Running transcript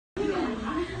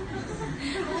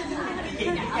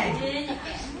Ever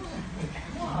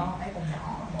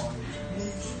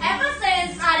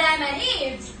since Adam and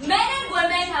Eve, men and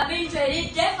women have been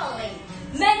treated differently.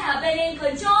 Men have been in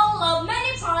control of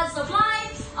many parts of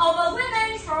life over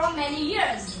women for many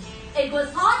years. It was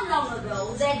thought long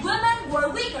ago that women were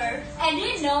weaker and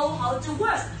didn't know how to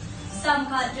work. Some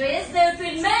countries they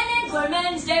treat men and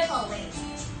women differently.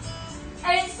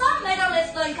 In some Middle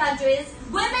Eastern countries,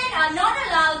 women are not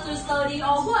allowed to study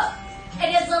or work.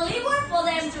 It is illegal for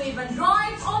them to even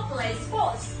drive or play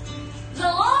sports. The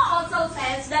law also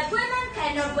says that women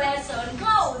cannot wear certain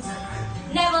clothes.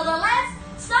 Nevertheless,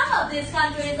 some of these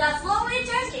countries are slowly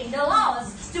changing the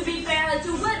laws to be fairer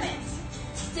to women.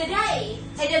 Today,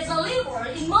 it is illegal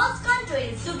in most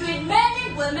countries to treat men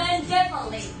and women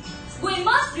differently. We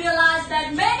must realize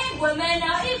that men and women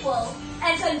are equal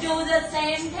and can do the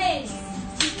same things.